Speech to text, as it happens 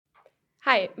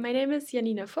Hi, my name is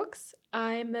Janina Fuchs.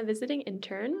 I'm a visiting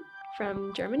intern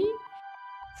from Germany.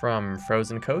 From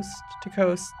frozen coast to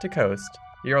coast to coast,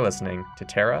 you're listening to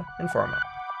Terra Informa.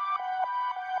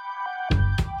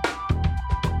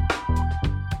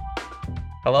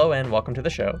 Hello and welcome to the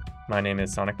show. My name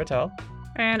is Sonik Patel.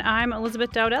 And I'm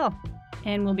Elizabeth Dowdell,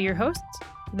 and we'll be your hosts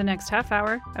for the next half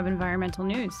hour of environmental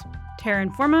news. Terra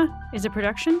Informa is a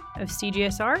production of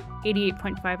CJSR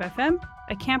 88.5 FM,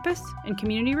 a campus and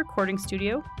community recording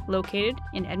studio located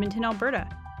in Edmonton, Alberta.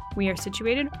 We are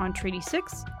situated on Treaty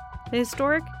 6, the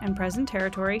historic and present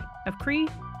territory of Cree,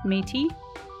 Métis,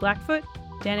 Blackfoot,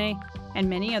 Dene, and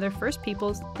many other First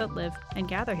Peoples that live and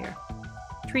gather here.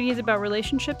 Treaty is about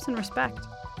relationships and respect,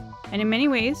 and in many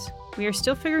ways, we are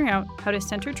still figuring out how to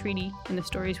center Treaty in the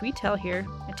stories we tell here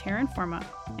at Terra Informa,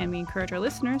 and we encourage our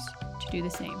listeners to do the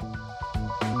same.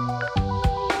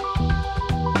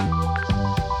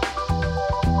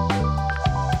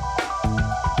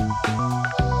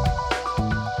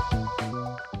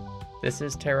 This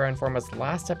is Terra Informa's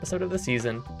last episode of the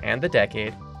season and the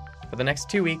decade. For the next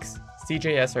 2 weeks,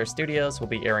 CJSR Studios will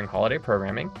be airing holiday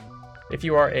programming. If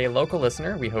you are a local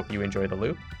listener, we hope you enjoy the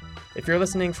loop. If you're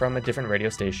listening from a different radio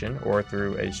station or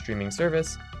through a streaming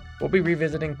service, we'll be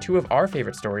revisiting 2 of our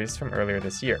favorite stories from earlier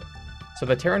this year, so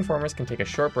the Terra Informers can take a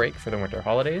short break for the winter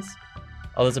holidays.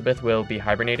 Elizabeth will be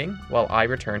hibernating while I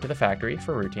return to the factory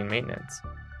for routine maintenance.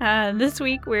 This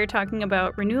week, we're talking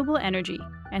about renewable energy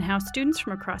and how students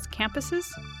from across campuses,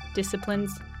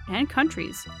 disciplines, and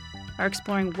countries are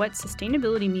exploring what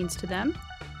sustainability means to them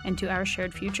and to our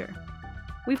shared future.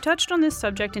 We've touched on this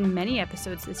subject in many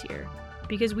episodes this year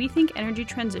because we think energy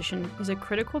transition is a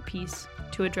critical piece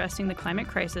to addressing the climate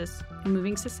crisis and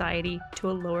moving society to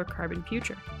a lower carbon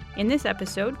future. In this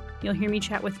episode, you'll hear me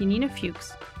chat with Janina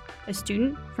Fuchs, a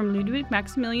student from Ludwig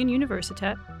Maximilian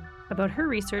Universität, about her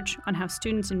research on how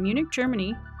students in Munich,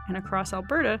 Germany, and across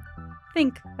Alberta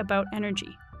think about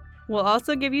energy. We'll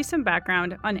also give you some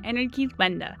background on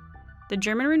Energiewende, the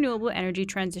German renewable energy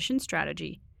transition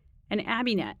strategy, and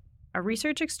ABINET, a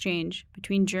research exchange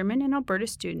between German and Alberta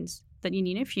students that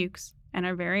Janina Fuchs and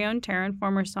our very own Terra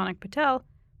Informer Sonik Patel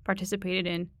participated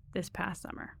in this past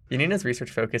summer. Janina's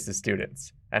research focuses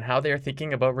students and how they are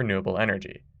thinking about renewable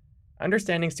energy.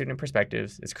 Understanding student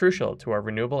perspectives is crucial to our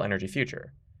renewable energy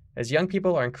future, as young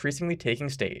people are increasingly taking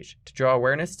stage to draw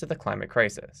awareness to the climate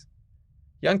crisis.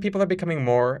 Young people are becoming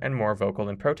more and more vocal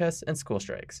in protests and school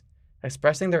strikes,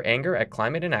 expressing their anger at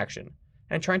climate inaction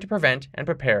and trying to prevent and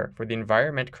prepare for the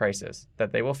environment crisis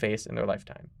that they will face in their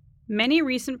lifetime. Many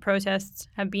recent protests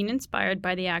have been inspired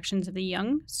by the actions of the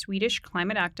young Swedish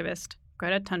climate activist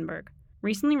Greta Thunberg,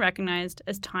 recently recognized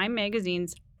as Time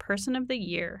magazine's Person of the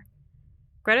Year.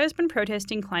 Greta has been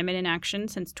protesting climate inaction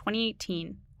since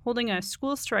 2018, holding a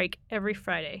school strike every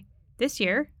Friday. This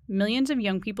year, millions of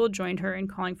young people joined her in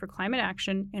calling for climate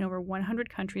action in over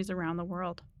 100 countries around the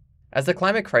world. As the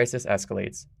climate crisis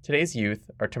escalates, today's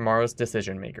youth are tomorrow's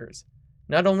decision makers,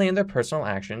 not only in their personal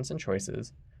actions and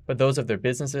choices, but those of their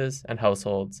businesses and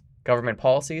households, government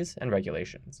policies, and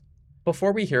regulations.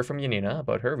 Before we hear from Janina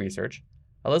about her research,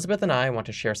 Elizabeth and I want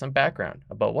to share some background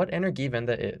about what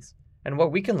Energiewende is and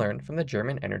what we can learn from the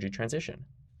German energy transition.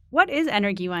 What is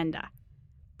Energiewende?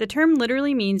 The term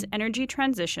literally means energy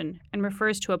transition and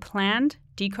refers to a planned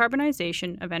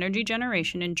decarbonization of energy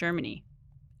generation in Germany.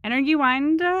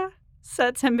 Energiewende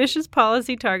sets ambitious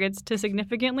policy targets to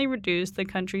significantly reduce the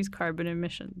country's carbon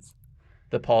emissions.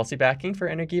 The policy backing for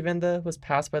Energiewende was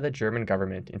passed by the German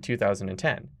government in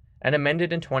 2010 and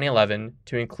amended in 2011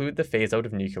 to include the phase-out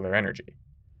of nuclear energy.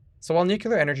 So while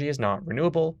nuclear energy is not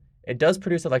renewable, it does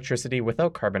produce electricity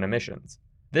without carbon emissions.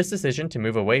 This decision to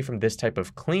move away from this type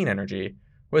of clean energy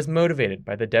was motivated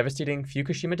by the devastating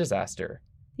Fukushima disaster.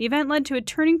 The event led to a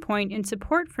turning point in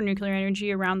support for nuclear energy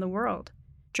around the world.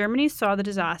 Germany saw the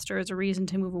disaster as a reason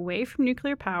to move away from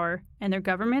nuclear power, and their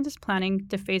government is planning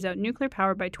to phase out nuclear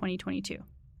power by 2022.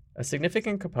 A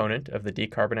significant component of the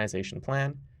decarbonization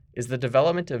plan is the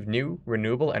development of new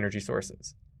renewable energy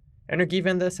sources.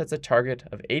 Energiewende sets a target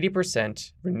of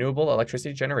 80% renewable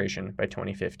electricity generation by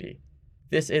 2050.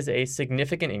 This is a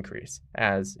significant increase,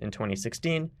 as in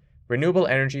 2016, renewable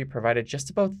energy provided just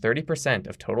about 30%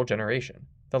 of total generation.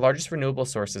 The largest renewable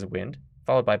source is wind,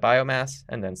 followed by biomass,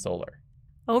 and then solar.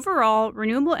 Overall,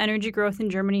 renewable energy growth in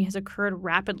Germany has occurred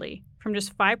rapidly, from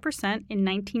just 5% in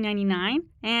 1999,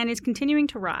 and is continuing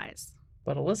to rise.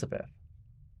 But Elizabeth,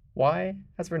 why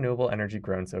has renewable energy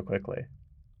grown so quickly?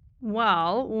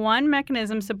 Well, one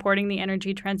mechanism supporting the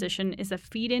energy transition is a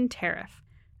feed-in tariff.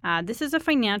 This is a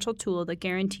financial tool that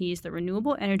guarantees that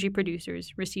renewable energy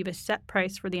producers receive a set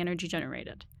price for the energy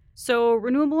generated. So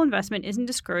renewable investment isn't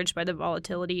discouraged by the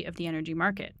volatility of the energy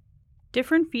market.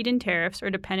 Different feed-in tariffs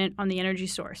are dependent on the energy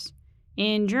source.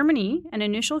 In Germany, an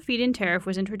initial feed-in tariff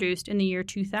was introduced in the year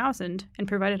 2000 and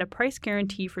provided a price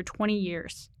guarantee for 20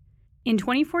 years. In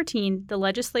 2014, the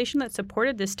legislation that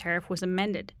supported this tariff was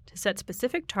amended to set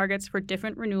specific targets for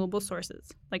different renewable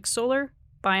sources, like solar,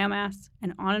 biomass,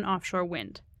 and on- and offshore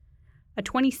wind. A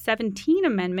 2017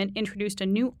 amendment introduced a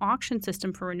new auction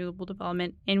system for renewable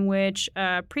development in which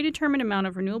a predetermined amount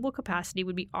of renewable capacity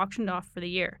would be auctioned off for the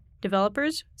year.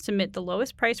 Developers submit the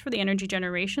lowest price for the energy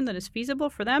generation that is feasible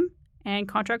for them, and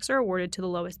contracts are awarded to the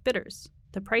lowest bidders.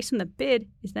 The price in the bid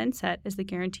is then set as the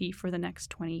guarantee for the next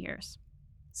 20 years.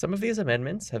 Some of these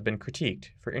amendments have been critiqued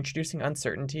for introducing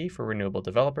uncertainty for renewable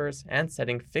developers and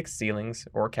setting fixed ceilings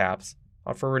or caps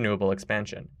for renewable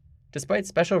expansion. Despite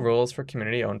special rules for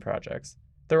community-owned projects,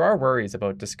 there are worries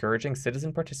about discouraging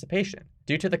citizen participation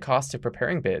due to the cost of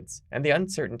preparing bids and the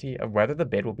uncertainty of whether the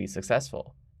bid will be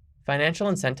successful. Financial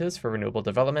incentives for renewable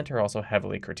development are also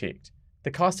heavily critiqued.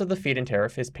 The cost of the feed-in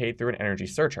tariff is paid through an energy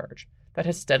surcharge that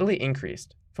has steadily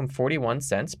increased from 41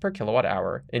 cents per kilowatt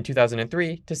hour in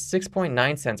 2003 to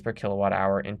 6.9 cents per kilowatt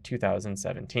hour in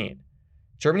 2017.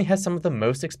 Germany has some of the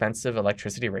most expensive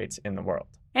electricity rates in the world.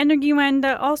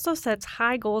 Energiewende also sets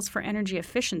high goals for energy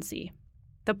efficiency.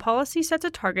 The policy sets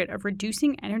a target of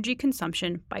reducing energy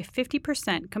consumption by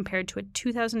 50% compared to a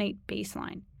 2008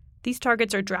 baseline. These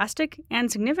targets are drastic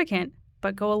and significant,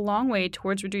 but go a long way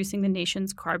towards reducing the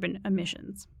nation's carbon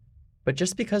emissions. But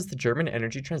just because the German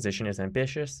energy transition is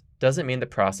ambitious doesn't mean the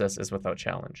process is without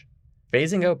challenge.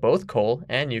 Phasing out both coal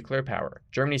and nuclear power,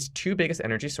 Germany's two biggest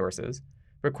energy sources,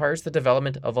 requires the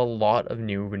development of a lot of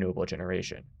new renewable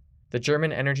generation. The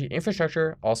German energy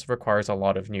infrastructure also requires a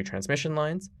lot of new transmission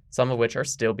lines, some of which are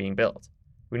still being built.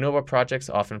 Renewable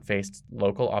projects often face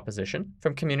local opposition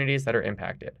from communities that are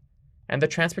impacted. And the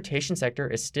transportation sector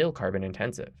is still carbon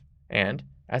intensive. And,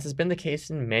 as has been the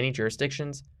case in many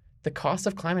jurisdictions, the costs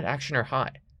of climate action are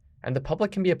high, and the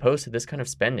public can be opposed to this kind of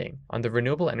spending on the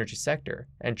renewable energy sector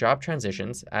and job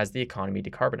transitions as the economy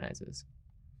decarbonizes.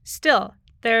 Still,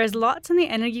 there is lots in the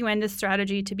Energiewende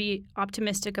strategy to be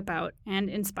optimistic about and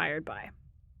inspired by.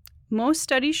 Most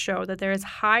studies show that there is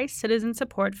high citizen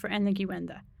support for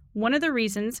Energiewende. One of the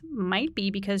reasons might be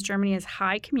because Germany has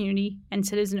high community and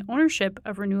citizen ownership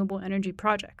of renewable energy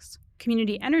projects.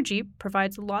 Community energy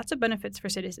provides lots of benefits for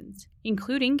citizens,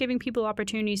 including giving people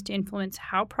opportunities to influence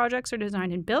how projects are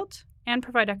designed and built, and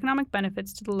provide economic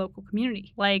benefits to the local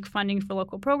community, like funding for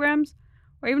local programs,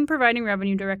 or even providing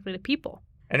revenue directly to people.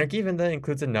 Energiewende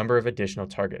includes a number of additional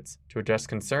targets to address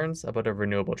concerns about a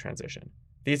renewable transition.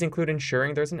 These include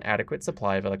ensuring there's an adequate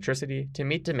supply of electricity to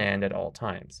meet demand at all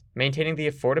times, maintaining the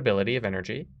affordability of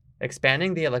energy,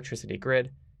 expanding the electricity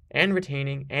grid, and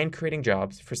retaining and creating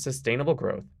jobs for sustainable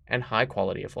growth and high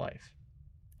quality of life.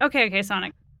 Okay,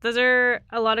 Sonic. Those are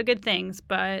a lot of good things,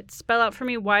 but spell out for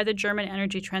me why the German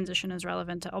energy transition is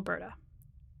relevant to Alberta.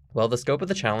 Well, the scope of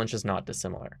the challenge is not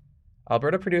dissimilar.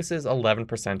 Alberta produces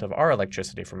 11% of our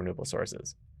electricity from renewable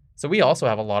sources, so we also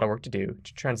have a lot of work to do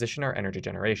to transition our energy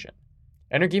generation.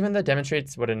 Energiewende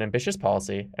demonstrates what an ambitious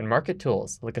policy and market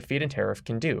tools like a feed-in tariff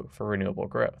can do for renewable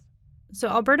growth. So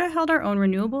Alberta held our own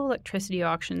renewable electricity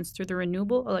auctions through the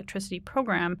Renewable Electricity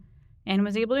Program and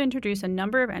was able to introduce a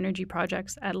number of energy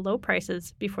projects at low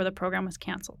prices before the program was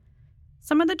canceled.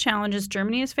 Some of the challenges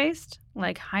Germany has faced,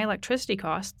 like high electricity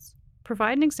costs,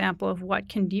 provide an example of what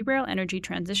can derail energy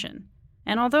transition.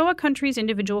 And although a country's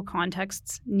individual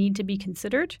contexts need to be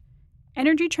considered,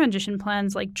 energy transition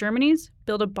plans like Germany's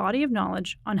build a body of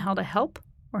knowledge on how to help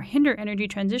or hinder energy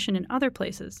transition in other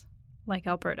places, like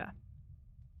Alberta.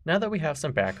 Now that we have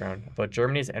some background about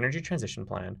Germany's energy transition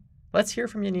plan, let's hear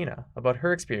from Janina about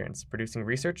her experience producing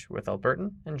research with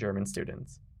Albertan and German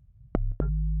students.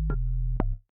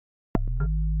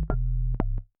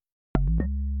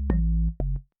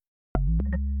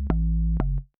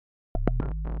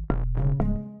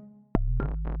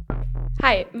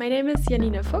 Hi, my name is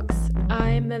Janina Fuchs.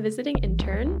 I'm a visiting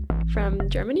intern from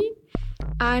Germany.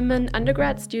 I'm an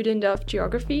undergrad student of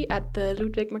geography at the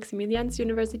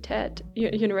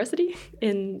Ludwig-Maximilians-University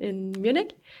in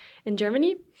Munich, in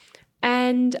Germany.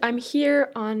 And I'm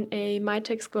here on a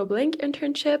MyTex Global Link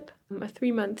internship, a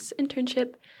 3-month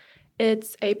internship.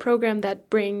 It's a program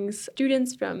that brings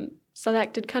students from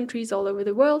selected countries all over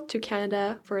the world to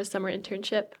Canada for a summer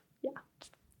internship. Yeah.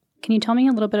 Can you tell me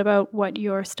a little bit about what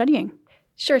you're studying?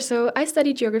 Sure. So I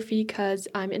study geography because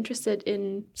I'm interested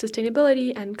in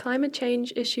sustainability and climate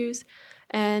change issues.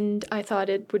 And I thought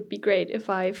it would be great if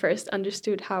I first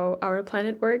understood how our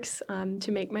planet works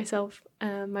to make my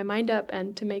mind up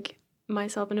and to make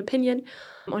myself an opinion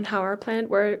on how our planet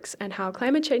works and how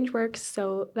climate change works.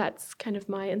 So that's kind of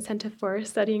my incentive for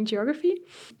studying geography.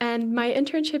 And my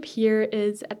internship here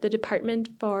is at the Department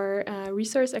for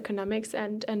Resource Economics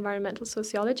and Environmental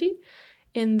Sociology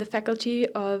in the Faculty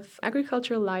of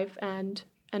Agricultural Life and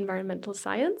Environmental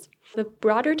Science. The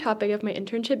broader topic of my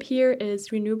internship here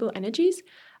is renewable energies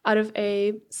out of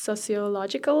a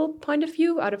sociological point of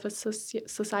view, out of a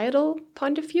societal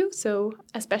point of view, so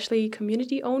especially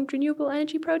community-owned renewable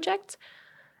energy projects.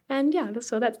 And yeah,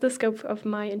 so that's the scope of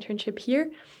my internship here.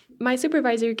 My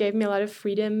supervisor gave me a lot of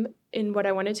freedom in what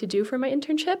I wanted to do for my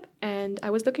internship, and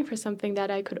I was looking for something that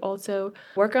I could also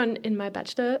work on in my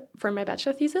bachelor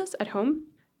thesis at home,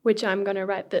 which I'm going to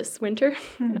write this winter,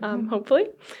 hopefully.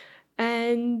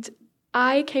 And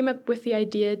I came up with the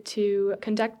idea to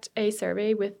conduct a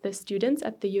survey with the students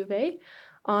at the U of A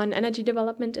on energy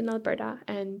development in Alberta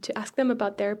and to ask them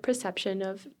about their perception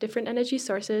of different energy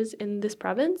sources in this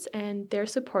province and their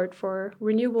support for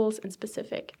renewables in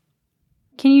specific.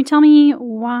 Can you tell me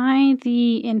why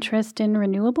the interest in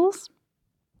renewables?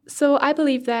 So I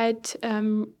believe that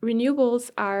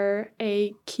renewables are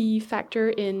a key factor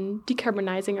in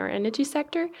decarbonizing our energy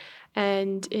sector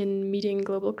and in meeting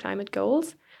global climate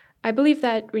goals. I believe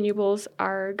that renewables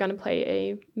are going to play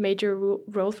a major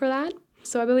role for that.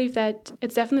 So I believe that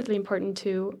it's definitely important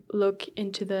to look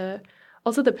into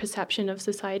also the perception of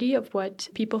society of what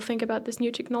people think about this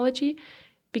new technology,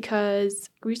 because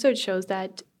research shows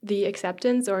that the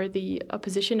acceptance or the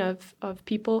opposition of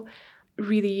people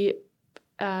really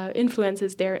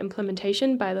influences their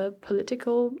implementation by the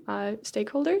political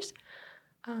stakeholders.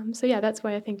 So yeah, that's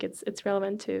why I think it's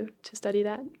relevant to study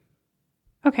that.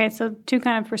 Okay, so two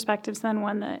kind of perspectives then.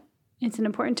 One, that it's an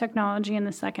important technology, and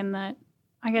the second, that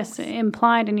I guess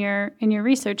implied in your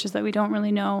research is that we don't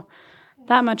really know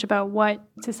that much about what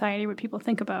people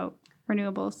think about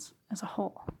renewables as a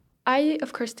whole. I,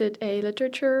 of course, did a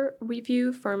literature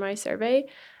review for my survey,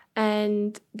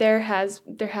 and there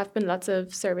have been lots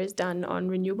of surveys done on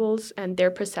renewables and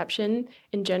their perception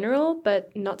in general,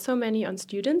 but not so many on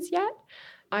students yet.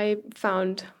 I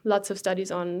found lots of studies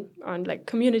on like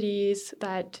communities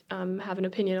that have an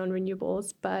opinion on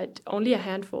renewables, but only a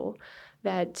handful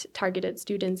that targeted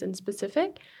students in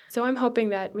specific. So I'm hoping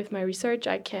that with my research,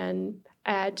 I can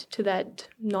add to that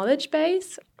knowledge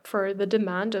base for the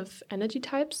demand of energy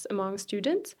types among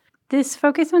students. This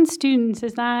focus on students,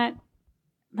 is that,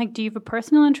 like, do you have a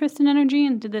personal interest in energy?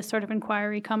 And did this sort of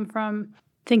inquiry come from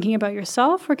thinking about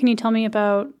yourself? Or can you tell me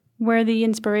about where the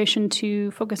inspiration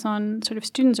to focus on sort of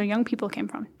students or young people came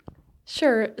from?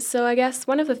 Sure. So I guess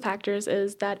one of the factors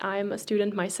is that I'm a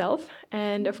student myself.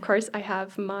 And of course, I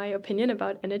have my opinion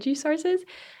about energy sources.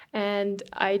 And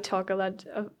I talk a lot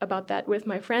about that with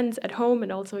my friends at home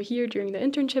and also here during the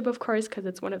internship, of course, because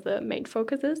it's one of the main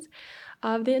focuses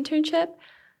of the internship.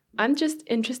 I'm just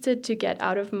interested to get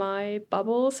out of my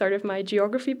bubble, sort of my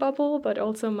geography bubble, but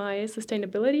also my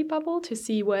sustainability bubble, to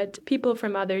see what people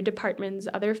from other departments,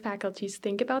 other faculties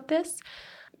think about this.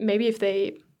 Maybe if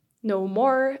they know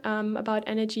more about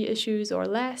energy issues or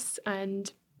less,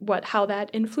 and how that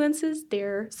influences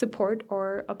their support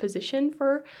or opposition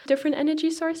for different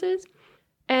energy sources.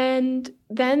 And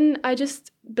then I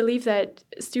just believe that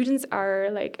students are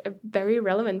like a very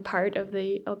relevant part of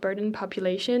the Albertan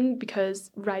population,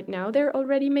 because right now they're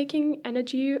already making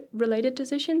energy-related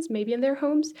decisions, maybe in their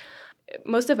homes.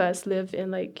 Most of us live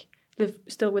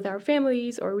still with our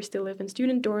families, or we still live in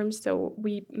student dorms, so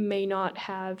we may not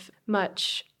have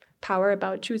much power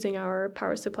about choosing our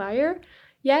power supplier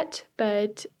yet,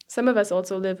 but some of us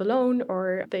also live alone,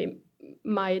 or they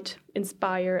might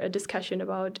inspire a discussion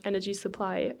about energy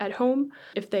supply at home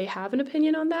if they have an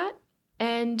opinion on that.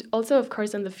 And also, of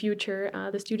course, in the future,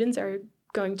 the students are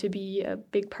going to be a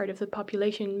big part of the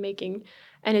population making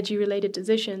energy-related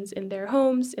decisions in their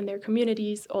homes, in their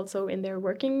communities, also in their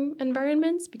working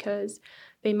environments, because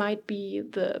they might be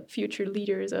the future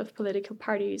leaders of political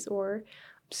parties or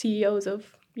CEOs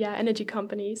of energy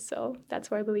companies. So that's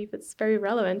why I believe it's very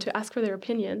relevant to ask for their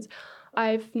opinions.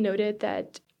 I've noted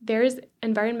that there's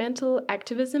environmental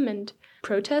activism and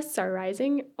protests are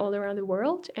rising all around the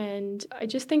world. And I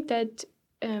just think that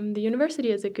the university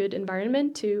is a good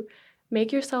environment to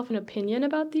make yourself an opinion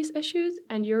about these issues.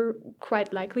 And you're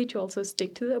quite likely to also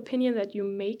stick to the opinion that you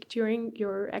make during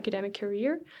your academic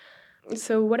career.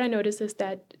 So what I notice is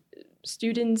that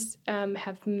students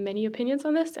have many opinions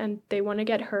on this, and they want to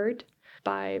get heard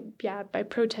by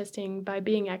protesting, by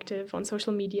being active on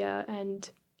social media, and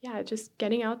just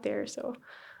getting out there. So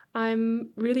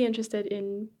I'm really interested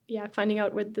in finding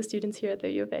out what the students here at the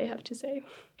U of A have to say.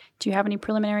 Do you have any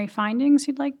preliminary findings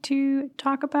you'd like to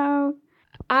talk about?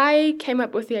 I came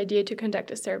up with the idea to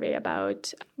conduct a survey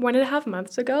about 1.5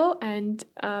 months ago, and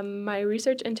my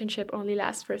research internship only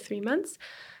lasts for 3 months.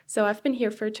 So I've been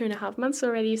here for 2.5 months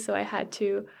already, so I had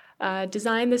to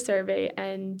design the survey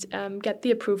and get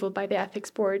the approval by the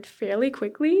ethics board fairly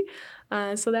quickly.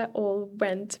 So that all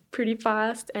went pretty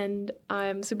fast, and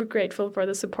I'm super grateful for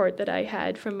the support that I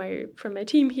had from my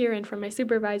team here and from my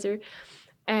supervisor.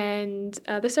 And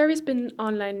the survey's been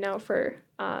online now for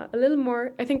a little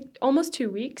more, I think almost 2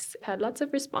 weeks. Had lots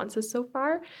of responses so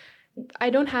far.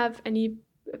 I don't have any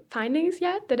findings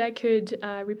yet that I could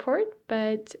report,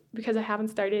 but because I haven't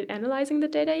started analyzing the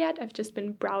data yet, I've just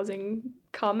been browsing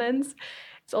comments.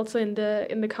 It's also in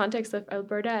the context of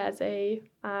Alberta as a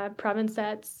province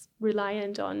that's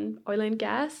reliant on oil and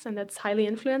gas, and that's highly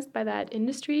influenced by that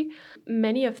industry.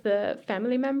 Many of the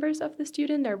family members of the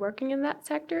student are working in that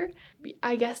sector.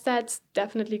 I guess that's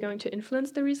definitely going to influence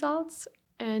the results.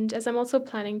 And as I'm also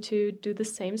planning to do the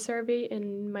same survey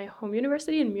in my home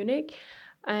university in Munich,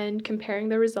 and comparing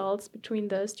the results between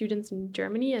the students in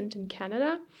Germany and in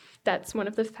Canada, that's one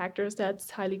of the factors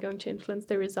that's highly going to influence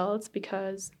the results,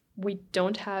 because we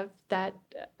don't have that.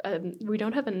 We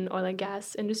don't have an oil and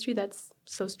gas industry that's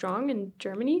so strong in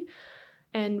Germany,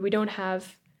 and we don't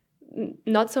have.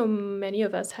 Not so many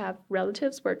of us have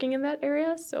relatives working in that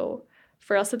area, so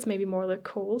for us, it's maybe more the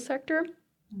coal sector.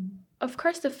 Mm. Of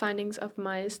course, the findings of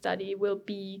my study will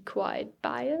be quite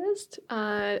biased.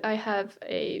 I have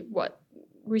what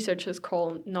researchers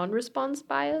call non-response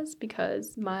bias,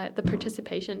 because the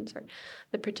participation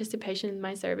in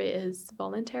my survey is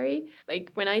voluntary.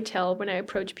 Like when I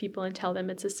approach people and tell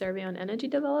them it's a survey on energy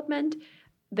development,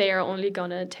 they are only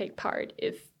gonna take part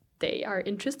if they are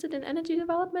interested in energy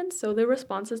development. So the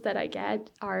responses that I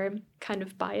get are kind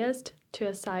of biased to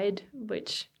a side,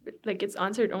 which it's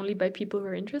answered only by people who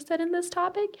are interested in this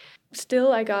topic.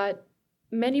 Still, I got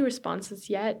many responses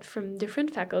yet from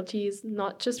different faculties,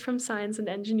 not just from science and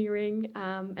engineering,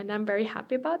 and I'm very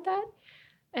happy about that.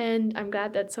 And I'm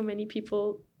glad that so many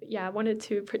people, wanted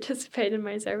to participate in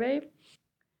my survey.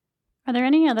 Are there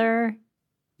any other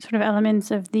sort of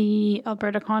elements of the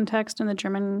Alberta context and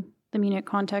the Munich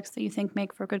context that you think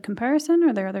make for a good comparison?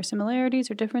 Are there other similarities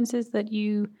or differences that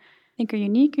you think are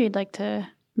unique or you'd like to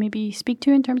maybe speak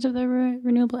to in terms of the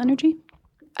renewable energy?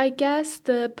 I guess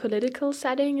the political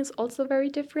setting is also very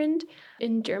different.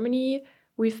 In Germany,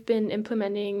 we've been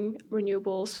implementing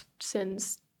renewables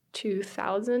since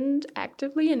 2000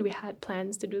 actively, and we had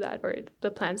plans to do that, or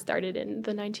the plan started in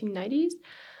the 1990s.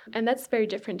 And that's very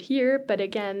different here, but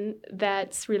again,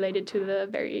 that's related to the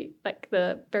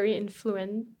very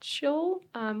influential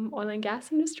oil and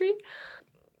gas industry.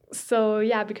 So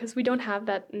yeah, because we don't have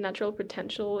that natural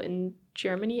potential in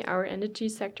Germany, our energy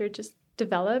sector just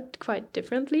developed quite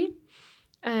differently,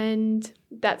 and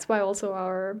that's why also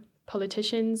our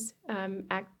politicians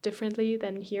act differently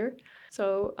than here.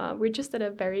 So we're just at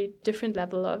a very different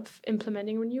level of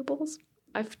implementing renewables.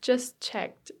 I've just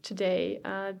checked today,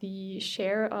 the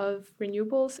share of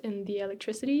renewables in the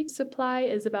electricity supply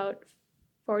is about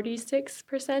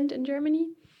 46% in Germany,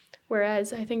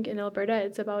 whereas I think in Alberta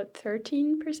it's about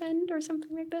 13% or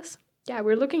something like this. Yeah,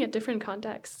 we're looking at different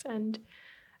contexts. And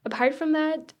apart from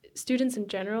that, students in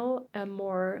general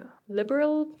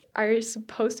are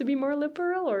supposed to be more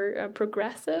liberal or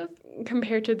progressive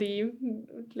compared to the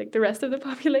rest of the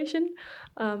population,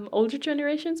 older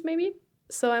generations maybe.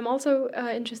 So I'm also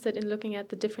interested in looking at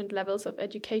the different levels of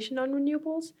education on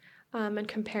renewables and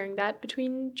comparing that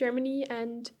between Germany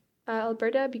and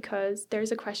Alberta, because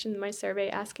there's a question in my survey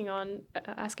asking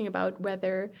about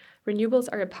whether renewables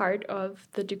are a part of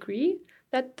the degree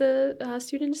that the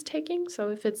student is taking. So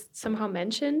if it's somehow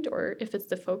mentioned or if it's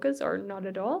the focus or not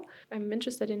at all. I'm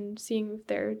interested in seeing if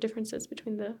there are differences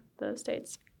between the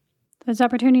states. Those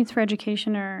opportunities for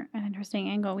education are an interesting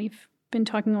angle. We've been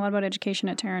talking a lot about education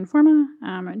at Terra Informa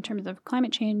in terms of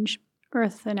climate change,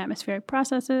 earth and atmospheric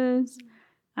processes,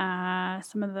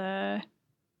 some of the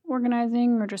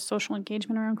organizing or just social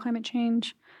engagement around climate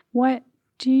change. What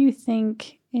do you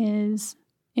think is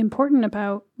important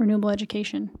about renewable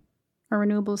education or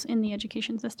renewables in the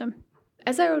education system?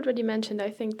 As I already mentioned, I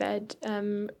think that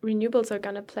renewables are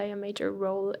going to play a major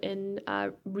role in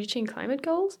reaching climate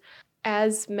goals.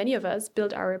 As many of us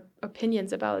build our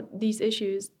opinions about these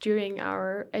issues during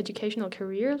our educational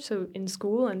career, so in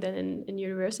school and then in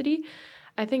university,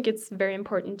 I think it's very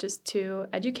important just to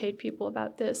educate people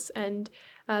about this. And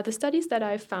the studies that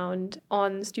I've found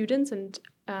on students and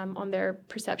on their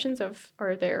perceptions of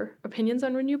or their opinions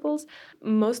on renewables,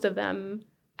 most of them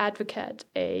advocate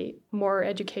a more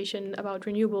education about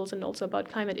renewables and also about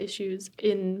climate issues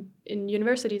in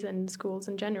universities and schools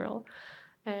in general.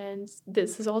 And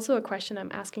this is also a question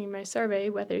I'm asking in my survey,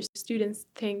 whether students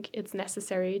think it's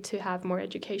necessary to have more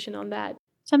education on that.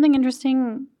 Something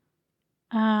interesting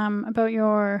about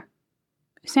your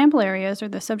sample areas or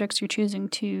the subjects you're choosing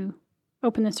to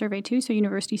open the survey to, so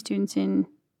university students in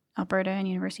Alberta and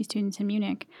university students in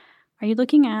Munich. Are you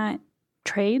looking at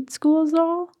trade schools at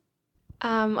all?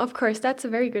 Of course, that's a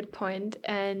very good point.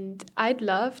 And I'd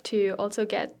love to also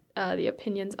get the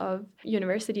opinions of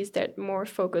universities that more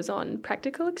focus on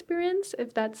practical experience,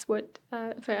 if that's what,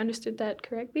 if I understood that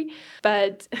correctly.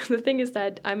 But the thing is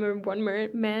that I'm a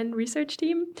one-man research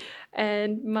team,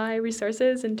 and my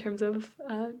resources in terms of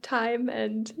time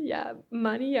and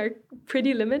money are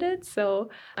pretty limited. So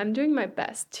I'm doing my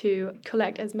best to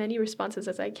collect as many responses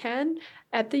as I can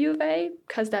at the U of A,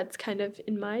 because that's kind of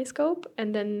in my scope.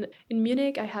 And then in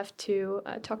Munich, I have to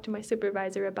talk to my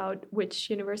supervisor about which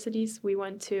universities we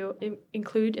want to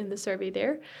include in the survey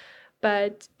there.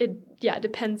 But it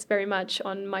depends very much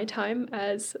on my time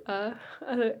as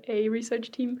a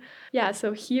research team.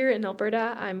 So here in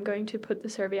Alberta, I'm going to put the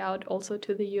survey out also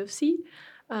to the U of C,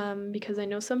 because I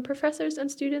know some professors and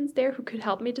students there who could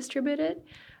help me distribute it.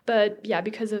 But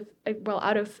because of,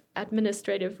 out of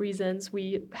administrative reasons,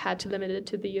 we had to limit it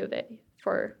to the U of A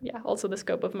for, also the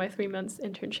scope of my 3 months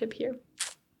internship here.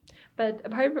 But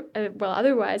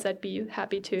otherwise, I'd be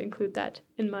happy to include that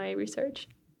in my research.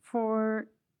 For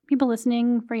people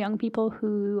listening, for young people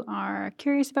who are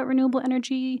curious about renewable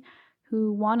energy,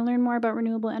 who want to learn more about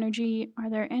renewable energy, are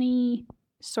there any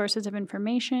sources of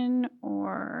information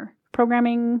or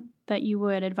programming that you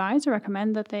would advise or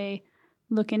recommend that they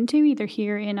look into, either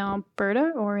here in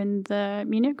Alberta or in the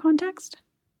Munich context?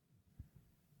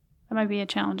 That might be a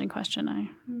challenging question.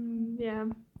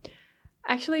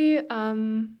 Actually,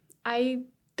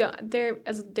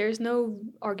 there's no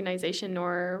organization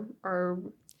or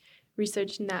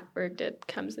research network that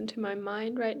comes into my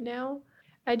mind right now.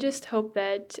 I just hope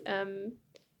that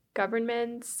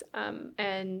governments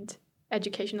and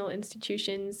educational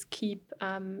institutions keep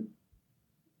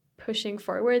pushing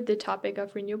forward the topic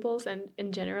of renewables and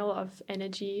in general of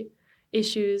energy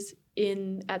issues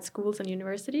at schools and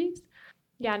universities.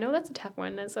 That's a tough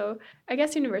one. And so I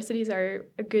guess universities are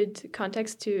a good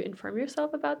context to inform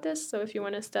yourself about this. So if you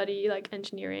want to study like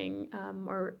engineering,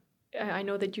 or I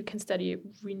know that you can study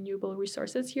renewable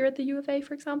resources here at the U of A,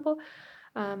 for example.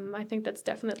 I think that's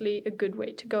definitely a good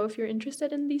way to go if you're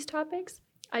interested in these topics.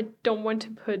 I don't want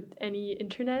to put any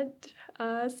internet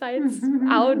sites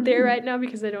out there right now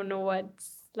because I don't know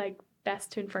what's like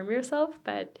best to inform yourself,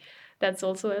 but that's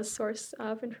also a source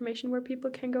of information where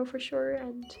people can go for sure,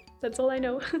 and that's all I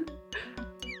know.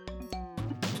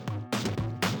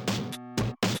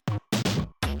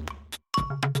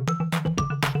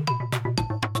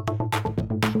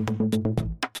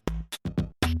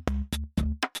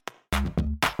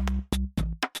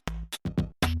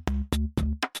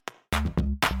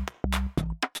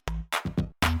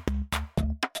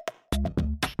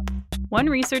 One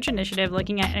research initiative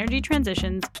looking at energy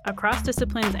transitions across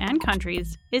disciplines and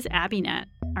countries is ABINET,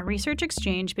 a research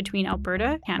exchange between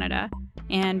Alberta, Canada,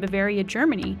 and Bavaria,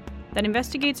 Germany, that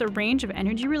investigates a range of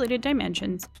energy-related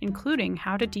dimensions, including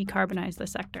how to decarbonize the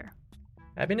sector.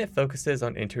 ABINET focuses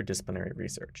on interdisciplinary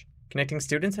research, connecting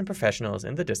students and professionals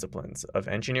in the disciplines of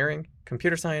engineering,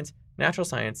 computer science, natural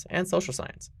science, and social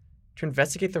science to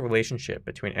investigate the relationship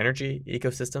between energy,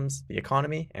 ecosystems, the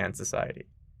economy, and society.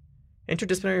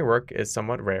 Interdisciplinary work is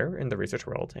somewhat rare in the research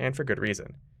world, and for good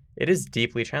reason. It is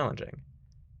deeply challenging.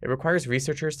 It requires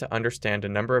researchers to understand a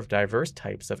number of diverse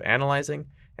types of analyzing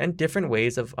and different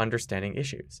ways of understanding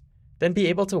issues, then be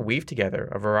able to weave together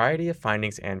a variety of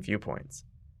findings and viewpoints.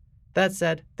 That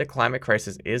said, the climate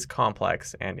crisis is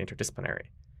complex and interdisciplinary,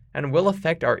 and will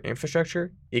affect our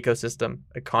infrastructure, ecosystem,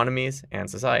 economies, and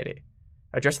society.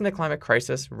 Addressing the climate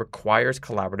crisis requires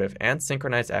collaborative and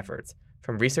synchronized efforts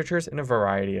from researchers in a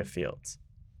variety of fields.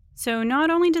 So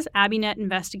not only does ABINET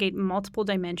investigate multiple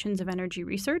dimensions of energy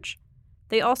research,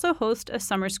 they also host a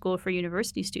summer school for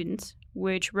university students,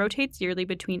 which rotates yearly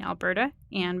between Alberta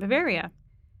and Bavaria.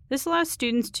 This allows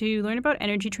students to learn about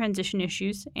energy transition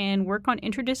issues and work on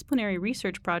interdisciplinary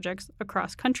research projects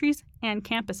across countries and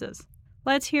campuses.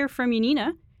 Let's hear from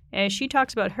Janina as she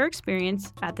talks about her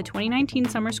experience at the 2019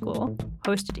 summer school,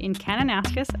 hosted in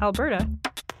Kananaskis, Alberta,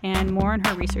 and more on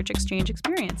her research exchange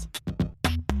experience.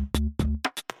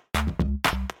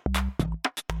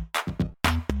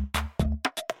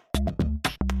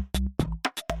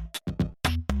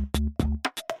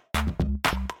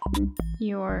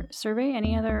 Your survey,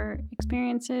 any other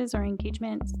experiences or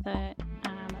engagements that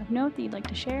of note that you'd like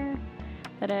to share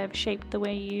that have shaped the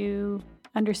way you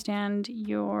understand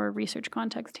your research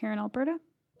context here in Alberta?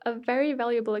 a very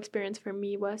valuable experience for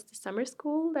me was the summer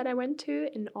school that I went to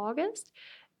in August.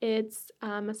 It's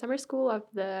a summer school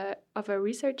of a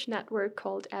research network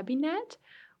called ABINET,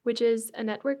 which is a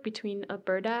network between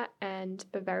Alberta and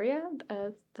Bavaria,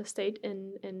 the state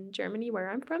in Germany where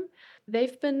I'm from.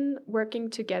 They've been working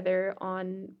together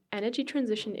on energy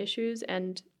transition issues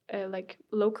and like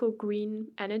local green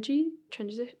energy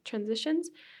transitions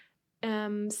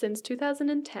since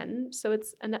 2010. So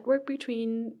it's a network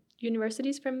between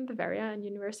universities from Bavaria and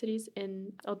universities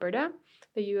in Alberta,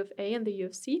 the U of A and the U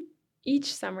of C.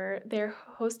 Each summer, they're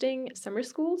hosting summer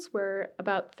schools where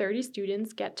about 30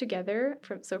 students get together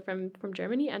from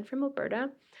Germany and from Alberta,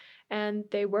 and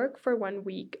they work for 1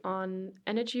 week on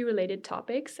energy-related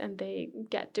topics, and they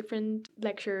get different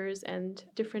lectures and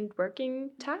different working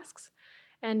tasks.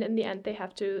 And in the end, they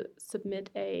have to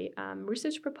submit a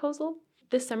research proposal.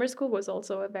 This summer school was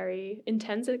also a very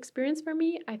intense experience for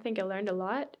me. I think I learned a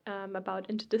lot about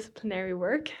interdisciplinary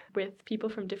work with people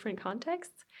from different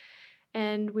contexts.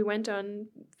 And we went on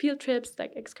field trips,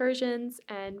 like excursions,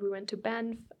 and we went to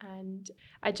Banff, and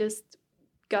I just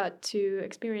got to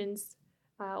experience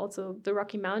also the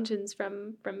Rocky Mountains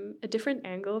from a different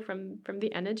angle, from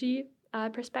the energy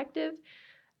perspective.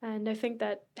 And I think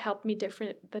that helped me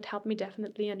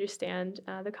definitely understand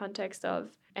the context of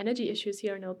energy issues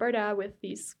here in Alberta with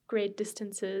these great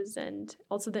distances and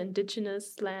also the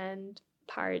indigenous land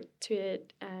part to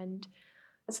it. And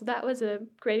so that was a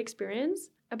great experience.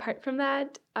 Apart from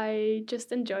that, I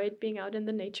just enjoyed being out in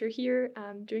the nature here,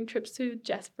 doing trips to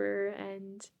Jasper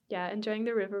and enjoying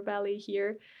the river valley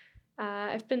here.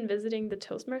 I've been visiting the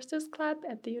Toastmasters Club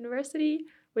at the university,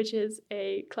 which is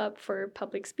a club for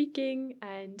public speaking,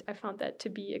 and I found that to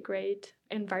be a great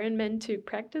environment to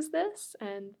practice this,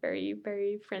 and very,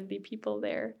 very friendly people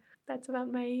there. That's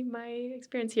about my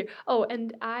experience here. Oh,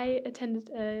 and I attended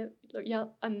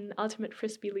an Ultimate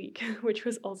Frisbee League, which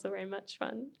was also very much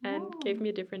fun and gave me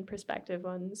a different perspective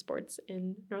on sports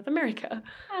in North America.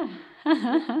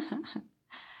 And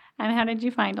how did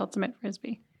you find Ultimate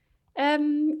Frisbee?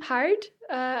 Hard.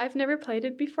 I've never played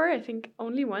it before. I think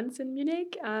only once in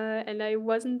Munich, and I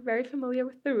wasn't very familiar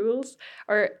with the rules.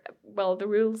 The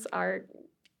rules are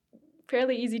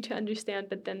fairly easy to understand,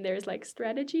 but then there's like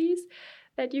strategies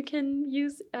that you can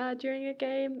use during a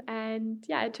game, and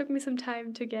it took me some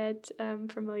time to get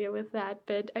familiar with that.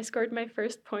 But I scored my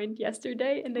first point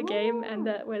yesterday in the game, and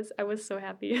I was so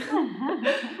happy.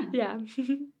 Yeah.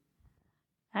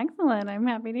 Excellent. I'm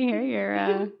happy to hear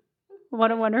your. What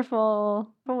a wonderful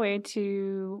way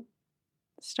to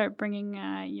start bringing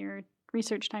your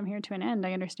research time here to an end.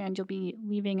 I understand you'll be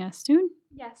leaving us soon.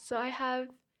 Yes, so I have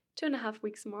 2.5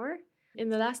 weeks more. In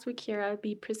the last week here, I'll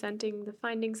be presenting the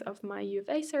findings of my U of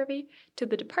A survey to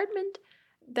the department.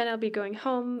 Then I'll be going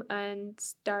home and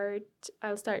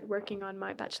I'll start working on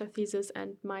my bachelor thesis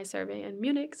and my survey in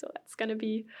Munich. So that's going to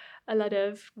be a lot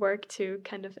of work to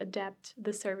kind of adapt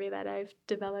the survey that I've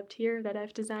developed here, that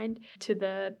I've designed, to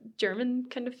the German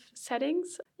kind of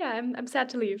settings. Yeah, I'm sad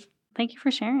to leave. Thank you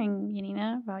for sharing,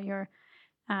 Janina, about your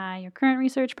current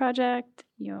research project,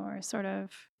 your sort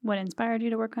of what inspired you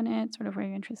to work on it, sort of where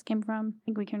your interest came from. I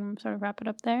think we can sort of wrap it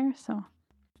up there. So.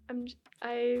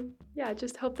 I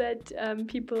just hope that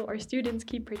people or students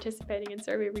keep participating in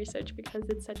survey research, because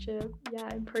it's such a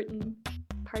important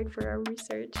part for our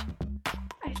research.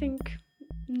 I think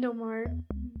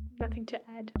nothing to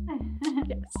add.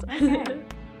 Yes. Okay.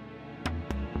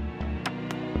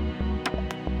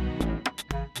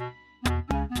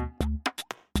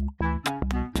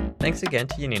 Thanks again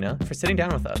to Janina for sitting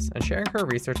down with us and sharing her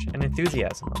research and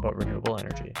enthusiasm about renewable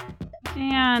energy.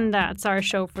 And that's our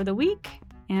show for the week,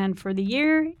 and for the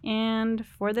year, and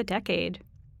for the decade.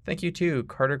 Thank you to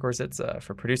Carter Gorzitza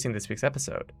for producing this week's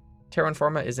episode. Terra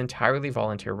Informa is entirely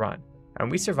volunteer-run,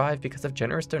 and we survive because of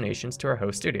generous donations to our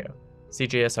host studio,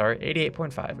 CJSR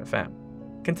 88.5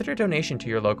 FM. Consider donation to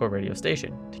your local radio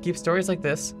station to keep stories like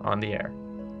this on the air.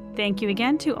 Thank you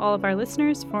again to all of our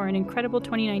listeners for an incredible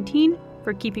 2019,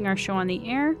 for keeping our show on the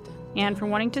air, and for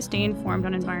wanting to stay informed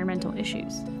on environmental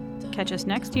issues. Catch us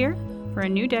next year for a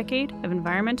new decade of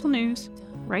environmental news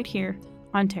right here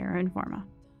on Terra Informa.